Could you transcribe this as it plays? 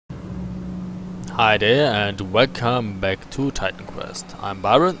Hi there and welcome back to Titan Quest. I'm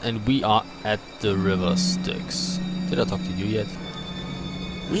Byron and we are at the river Styx. Did I talk to you yet?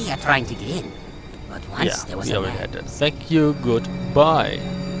 We are trying to get in, but once there was we a already man. had that. Thank you, goodbye.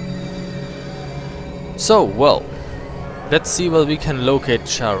 So, well, let's see whether we can locate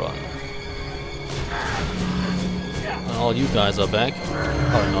Charon. And all you guys are back.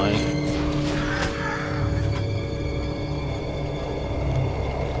 How annoying.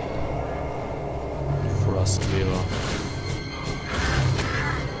 Weaver.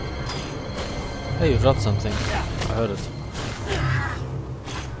 Hey, you dropped something. I heard it.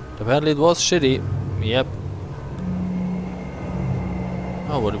 Apparently it was shitty. Yep.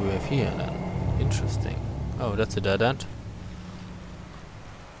 Oh, what do we have here then? Interesting. Oh, that's a dead end.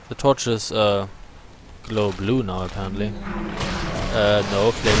 The torches glow blue now apparently.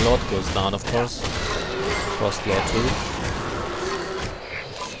 No, Flame Lord goes down of course. Frost Lord too.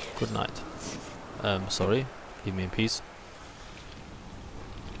 Good night. Sorry. Leave me in peace.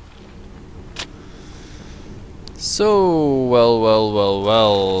 So, well.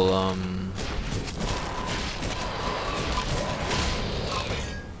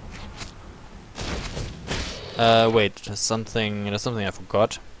 Wait, there's something I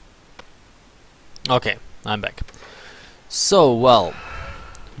forgot. Okay, I'm back. So, well,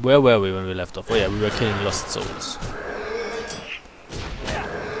 where were we when we left off? Oh yeah, we were killing lost souls.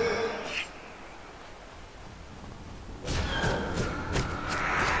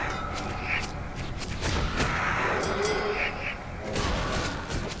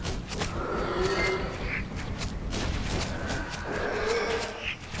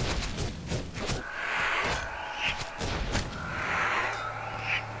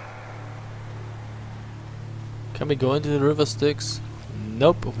 Can we go into the river Styx?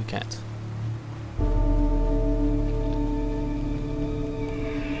 Nope, we can't.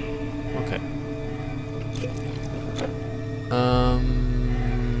 Okay.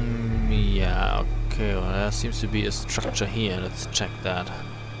 Yeah, okay, well, there seems to be a structure here. Let's check that.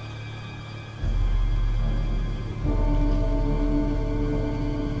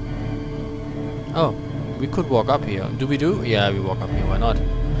 Oh, we could walk up here. Do we do? Yeah, we walk up here, why not?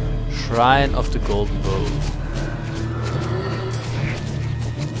 Shrine of the Golden Bow.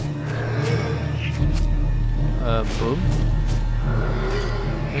 Boom.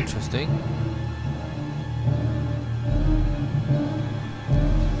 Interesting.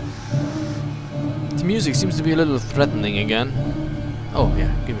 The music seems to be a little threatening again. Oh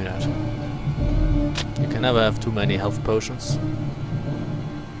yeah, give me that. You can never have too many health potions.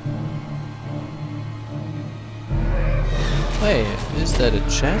 Hey, is that a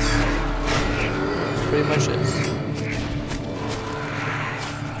chest? Pretty much is.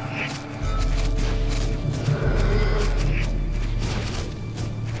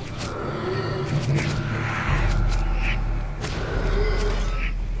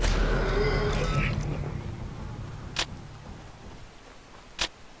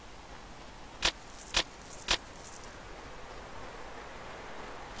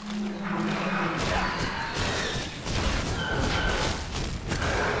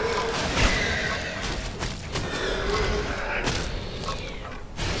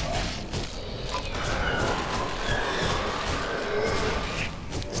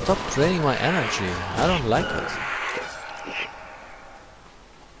 Stop draining my energy. I don't like it.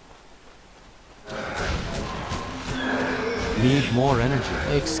 Need more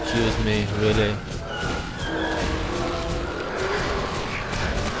energy. Excuse me, really.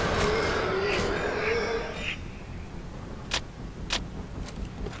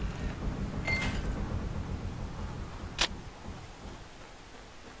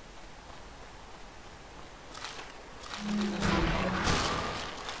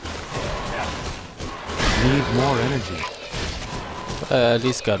 Need more energy. At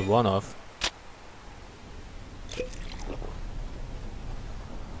least got one off.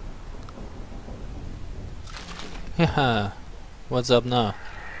 Haha, what's up now?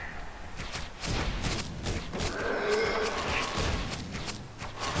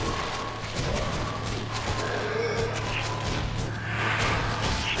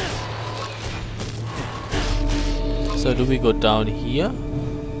 So do we go down here?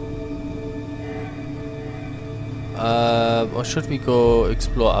 Or should we go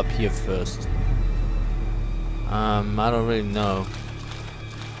explore up here first? I don't really know.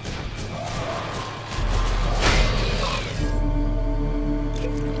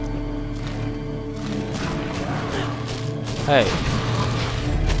 Hey.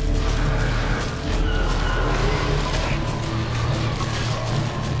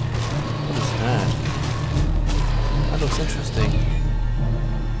 What is that? That looks interesting.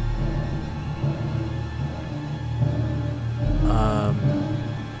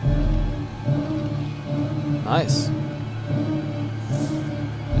 nice.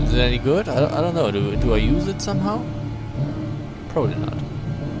 Is it any good? I don't know. Do I use it somehow? Probably not.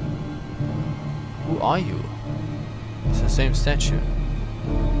 Who are you? It's the same statue.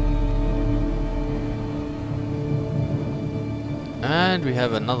 And we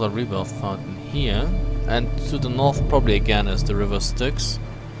have another rebirth fountain here. And to the north probably again is the river Styx.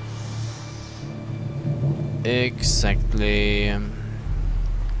 Exactly.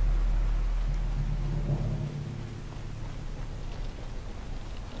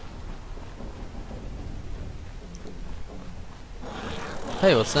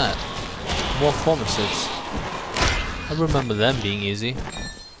 Hey, what's that? More formicids. I remember them being easy.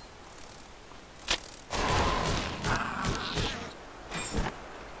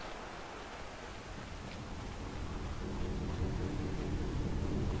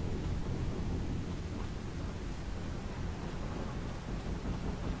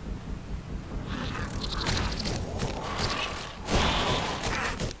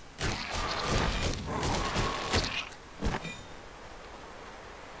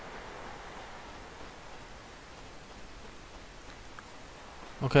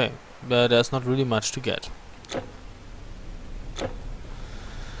 Okay, but there's not really much to get.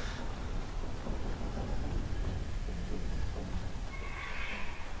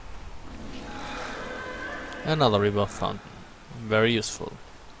 Another rebirth fountain. Very useful.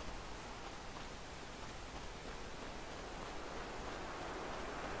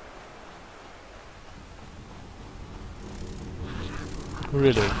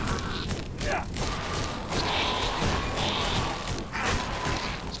 Really?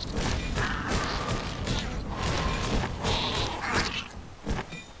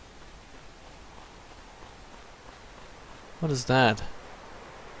 What is that?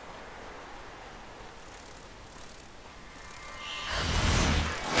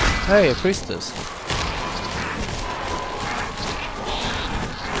 Hey, a priestess.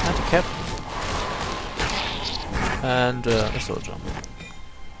 And a captain. And a soldier.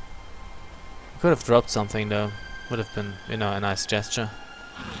 Could have dropped something though. Would have been, you know, a nice gesture.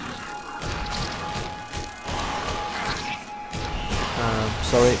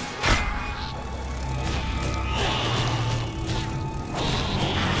 Sorry.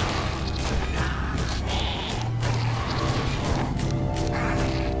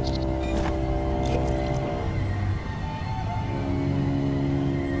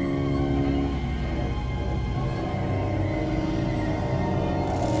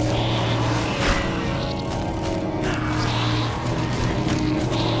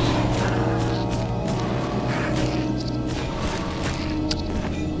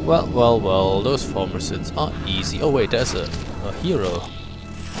 Well, those formicids are easy. Oh wait, there's a hero.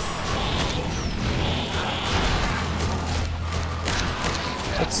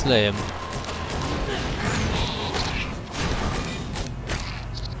 Let's slay him.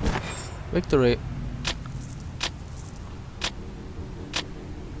 Victory.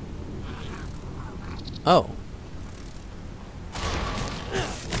 Oh.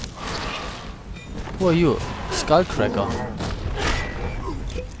 Who are you? Skullcracker.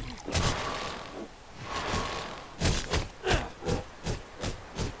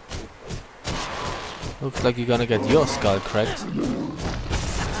 Looks like you're gonna get your skull cracked.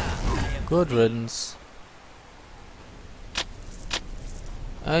 Good riddance.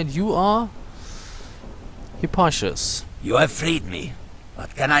 And you are? Hipparchus. You have freed me,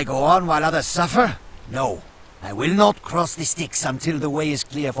 but can I go on while others suffer? No, I will not cross the Styx until the way is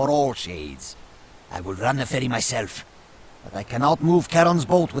clear for all shades. I will run the ferry myself, but I cannot move Charon's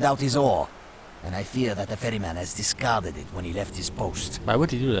boat without his oar, and I fear that the ferryman has discarded it when he left his post. Why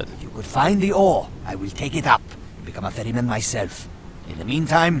would he do that? If you could find the oar, I will take it up and become a ferryman myself. In the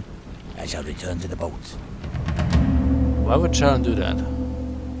meantime, I shall return to the boat. Why would Charon do that?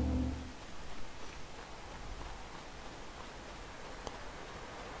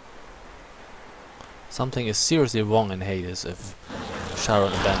 Something is seriously wrong in Hades if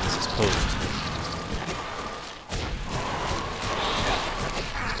Charon abandons his post.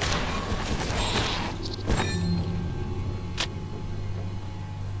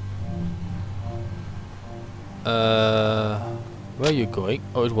 Where are you going?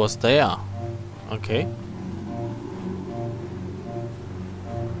 Oh, it was there. Okay.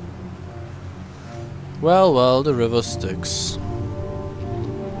 Well, the river Styx.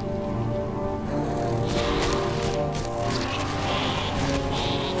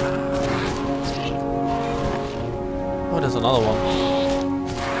 Oh, there's another one.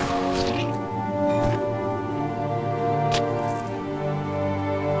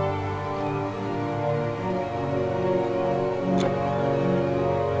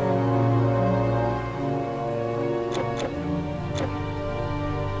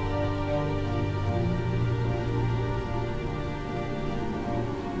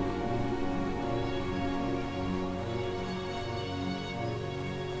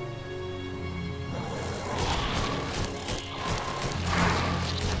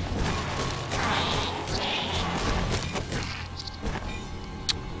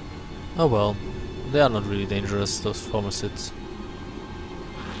 Oh well, they are not really dangerous, those pharmacists.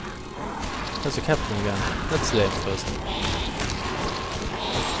 There's a captain again. Let's slay him first.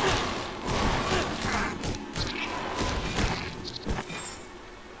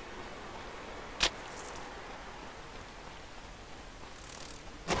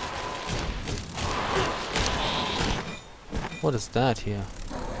 What is that here?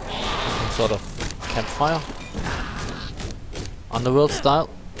 Some sort of campfire? Underworld style?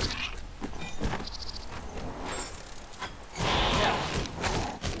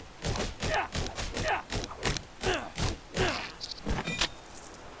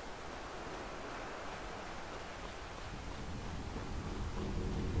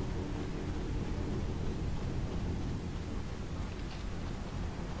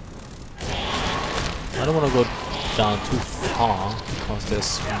 I don't want to go down too far because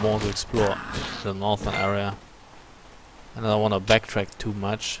there's more to explore in the northern area, and I don't want to backtrack too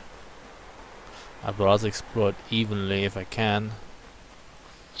much. I'd rather explore it evenly if I can.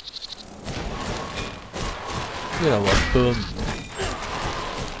 You know what? Boom.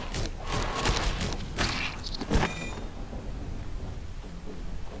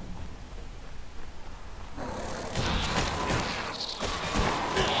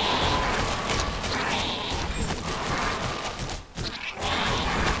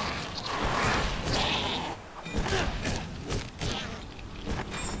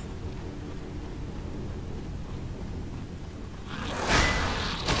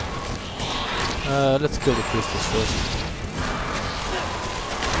 Let's kill the crystals first.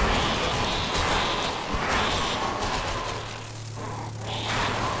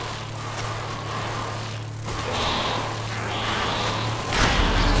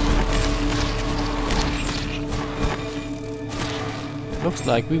 Looks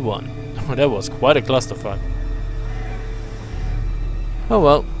like we won. That was quite a clusterfuck. Oh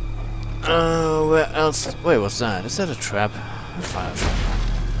well. Where else? Wait, what's that? Is that a trap? A fire trap.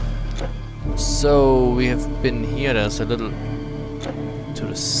 So we have been here. There's a little to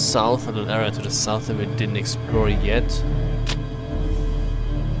the south, a little area to the south that we didn't explore yet.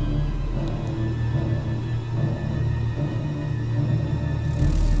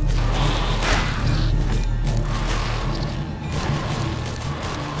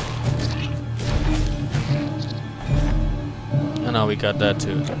 And now we got that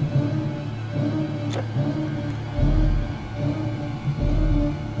too.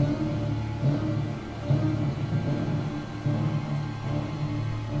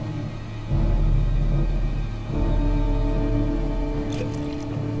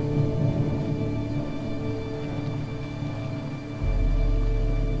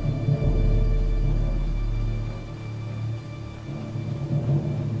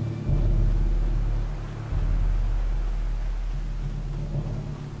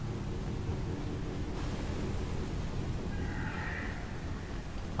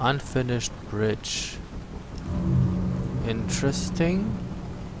 Unfinished bridge. Interesting.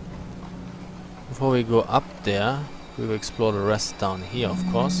 Before we go up there, we will explore the rest down here, of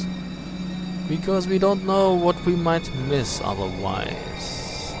course. Because we don't know what we might miss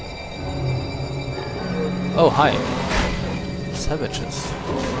otherwise. Oh, hi. Savages.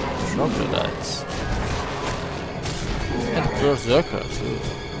 Troglodytes. And Berserker, too.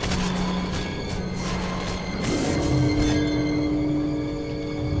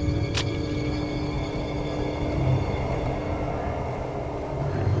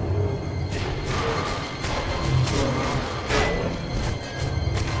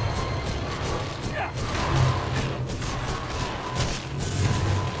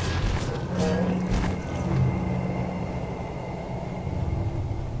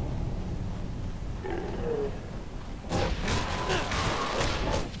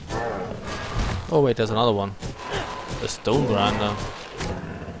 Oh wait, there's another one. A stone grinder.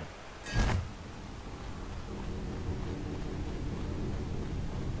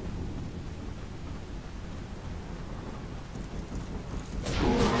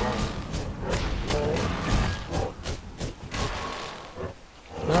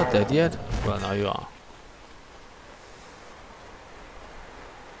 You're not dead yet? Well, now you are.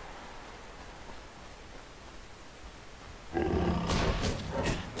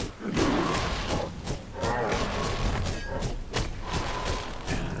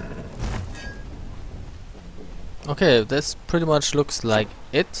 Okay, this pretty much looks like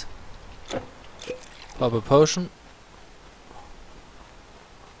it. Pop a potion.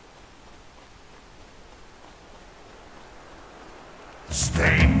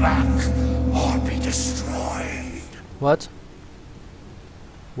 Stay back or be destroyed. What?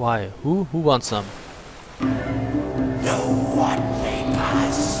 Why? Who? Who wants some? No one may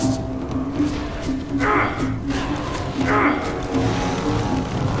pass.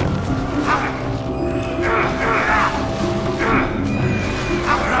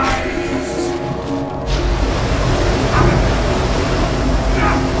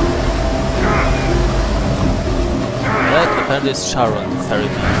 apparently it's Charon, the ferry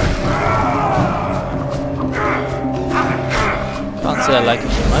man. Can't say I like him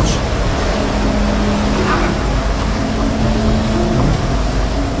too much.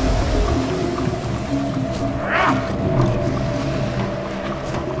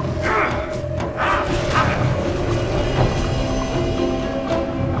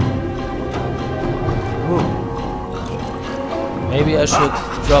 Maybe I should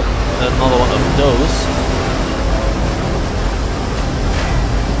drop another one of those.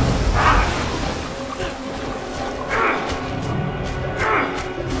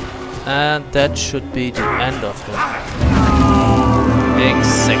 And that should be the end of him. Being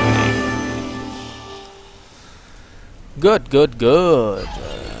sickening. Good, good, good.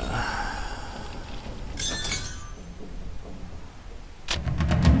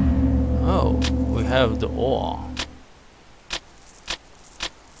 Oh, we have the ore.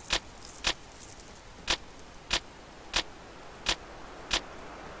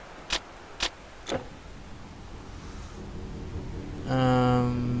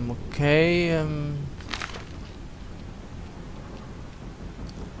 Okay,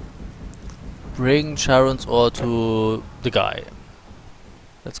 bring Charon's ore to the guy.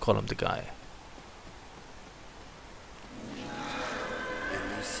 Let's call him the guy.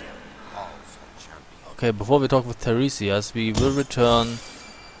 Okay, before we talk with Tiresias, we will return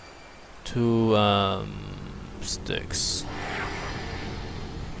to Styx.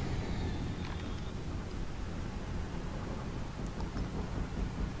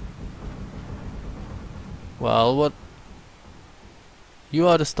 Well, what? You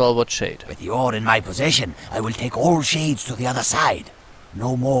are the stalwart shade. With the ore in my possession, I will take all shades to the other side.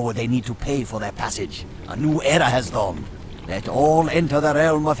 No more would they need to pay for their passage. A new era has dawned. Let all enter the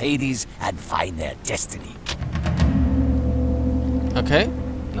realm of Hades and find their destiny. Okay,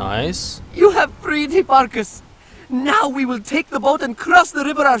 nice. You have freed Hipparchus. Now we will take the boat and cross the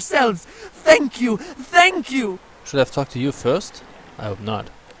river ourselves. Thank you, thank you. Should I have talked to you first? I hope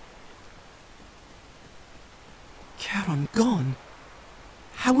not. Charon gone.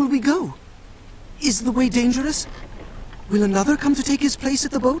 How will we go? Is the way dangerous? Will another come to take his place at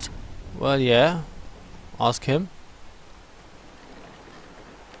the boat? Well, yeah. Ask him.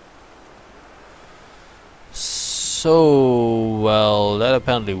 So, well, that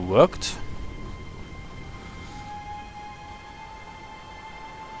apparently worked.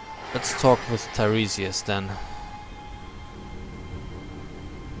 Let's talk with Tiresias then.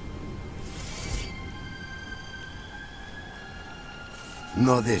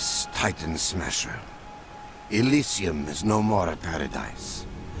 Know this, Titan Smasher. Elysium is no more a paradise.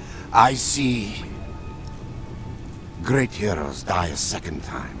 I see great heroes die a second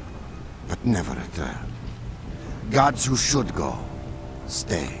time, but never return. Gods who should go,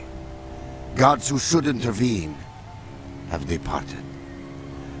 stay. Gods who should intervene, have departed.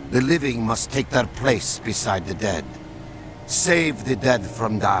 The living must take their place beside the dead. Save the dead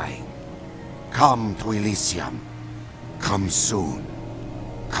from dying. Come to Elysium. Come soon.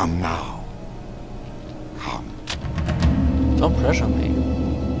 Come now. Come. Don't pressure me.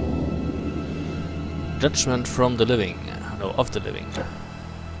 Judgment from the living. No, of the living.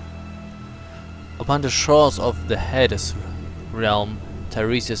 Upon the shores of the Hades realm,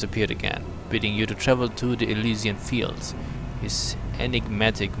 Tiresias appeared again, bidding you to travel to the Elysian fields. His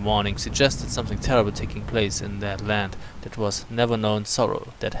enigmatic warning suggested something terrible taking place in that land that has never known sorrow.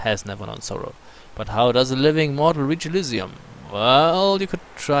 But how does a living mortal reach Elysium? Well, you could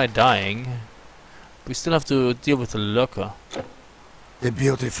try dying. We still have to deal with the lurker. The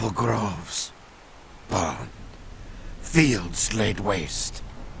beautiful groves burned. Fields laid waste.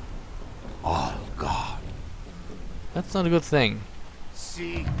 All gone. That's not a good thing.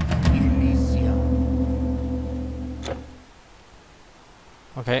 Seek Elysium.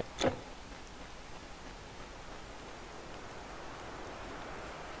 Okay.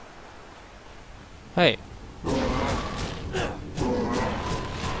 Hey.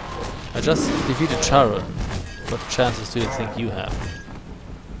 I just defeated Charon. What chances do you think you have?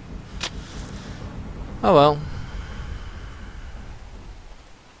 Oh well.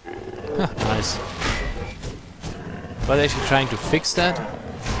 Nice. But actually trying to fix that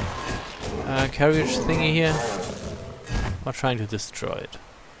carriage thingy here, or trying to destroy it?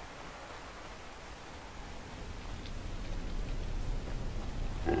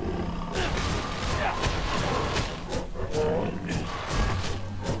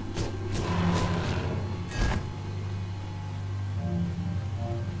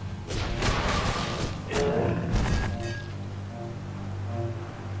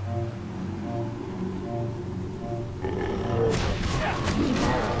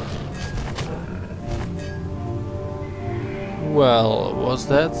 Well, was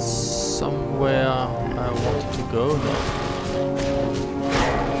that somewhere I wanted to go? No.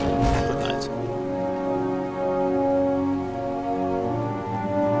 Good night.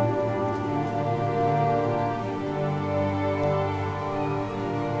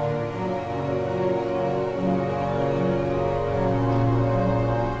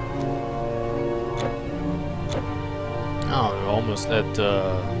 Oh, we're almost at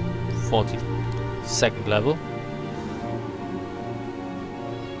 42nd level.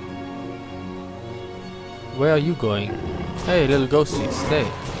 Where are you going? Hey, little ghosty, stay.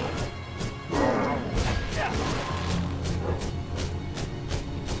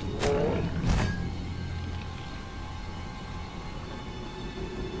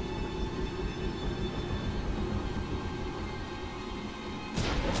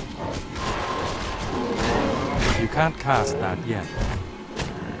 You can't cast that yet.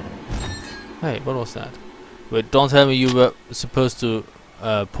 Hey, what was that? Wait, don't tell me you were supposed to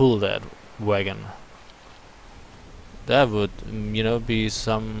pull that wagon. That would, you know, be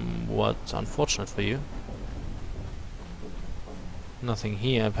somewhat unfortunate for you. Nothing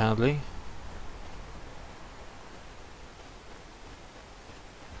here, apparently.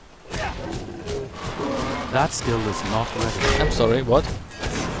 That skill is not ready. I'm sorry, what?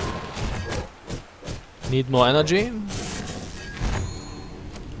 Need more energy?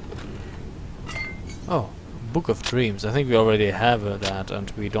 Oh, Book of Dreams. I think we already have that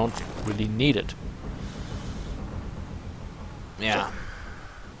and we don't really need it. Yeah.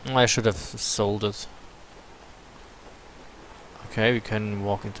 I should have sold it. Okay, we can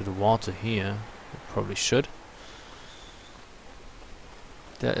walk into the water here. We probably should.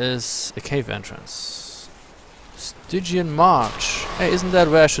 There is a cave entrance. Stygian March. Hey, isn't that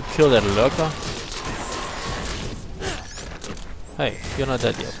where I should kill that lurker? Hey, you're not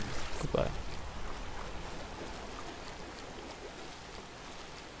dead yet. Goodbye.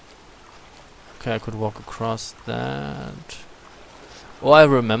 Okay, I could walk across that. Oh, I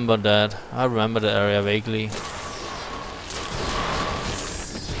remember that. I remember the area vaguely.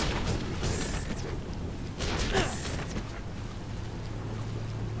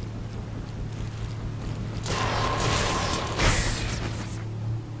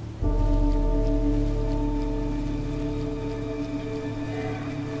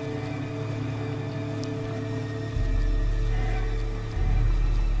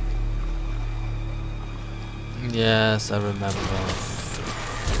 Yes, I remember.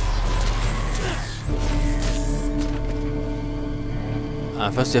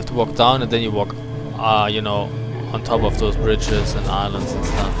 First you have to walk down and then you walk, you know, on top of those bridges and islands and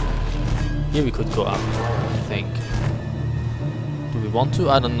stuff. Here we could go up, I think. Do we want to?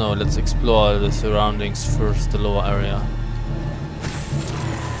 I don't know. Let's explore the surroundings first, the lower area.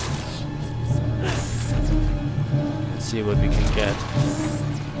 Let's see what we can get.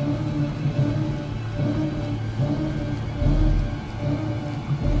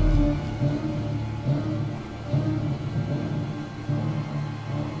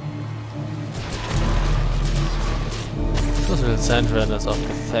 Those little sand renders are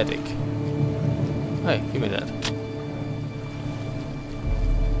pathetic. Hey, give me that.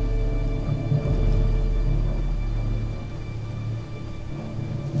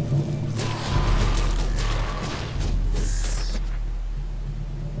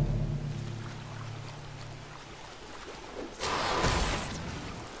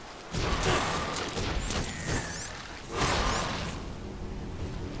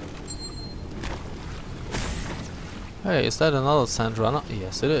 Hey, is that another sand runner?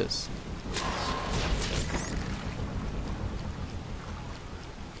 Yes, it is.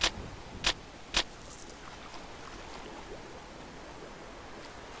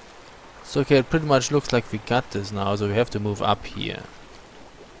 So okay, it pretty much looks like we got this now, so we have to move up here.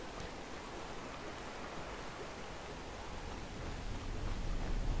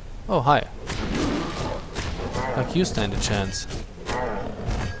 Oh, hi. Like you stand a chance.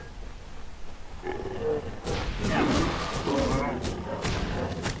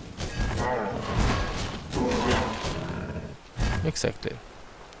 Exactly.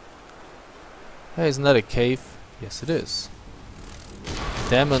 Hey, isn't that a cave? Yes, it is.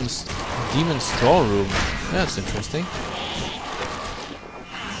 Demon's storeroom. That's interesting.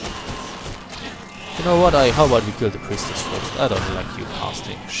 You know what? How about we kill the priestess first? I don't like you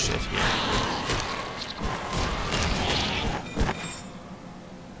casting shit here.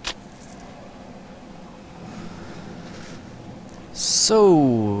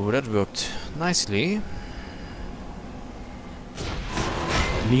 So that worked nicely.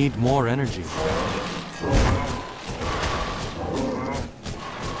 Need more energy.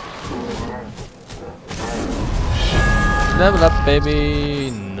 Level up, baby.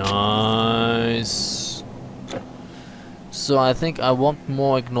 Nice. So I think I want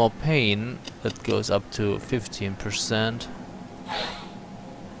more ignore pain. That goes up to 15%.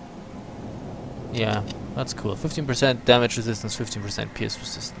 Yeah, that's cool. 15% damage resistance, 15% pierce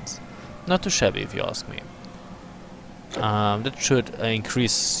resistance. Not too shabby if you ask me. That should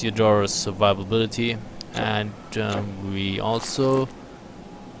increase Eurodos' survivability, and we also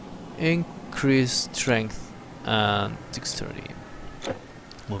increase strength and dexterity.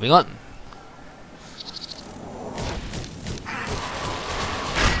 Moving on.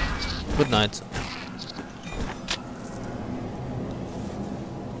 Good night.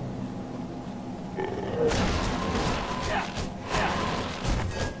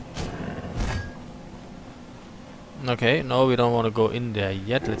 Okay, no, we don't want to go in there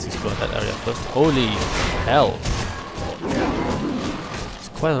yet. Let's explore that area first. Holy hell! There's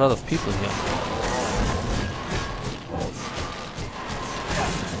quite a lot of people here.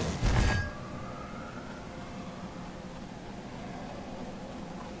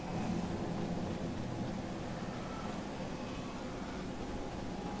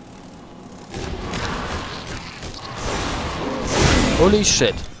 Holy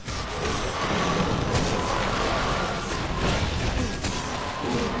shit!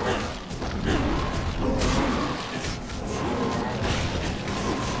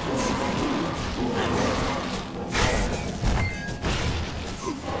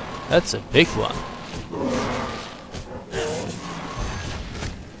 That's a big one.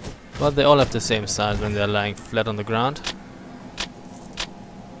 But they all have the same size when they're lying flat on the ground.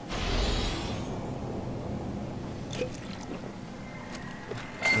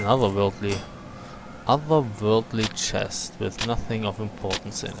 An otherworldly chest with nothing of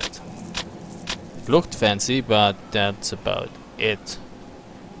importance in it. It looked fancy, but that's about it.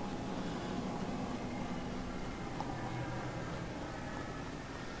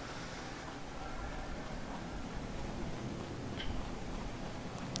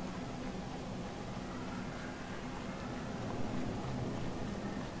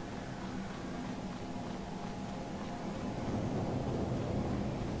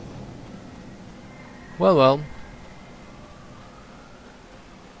 Well, well.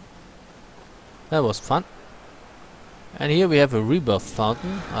 That was fun. And here we have a rebirth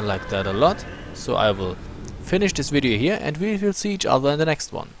fountain. I like that a lot. So I will finish this video here and we will see each other in the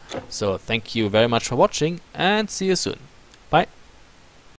next one. So thank you very much for watching and see you soon. Bye.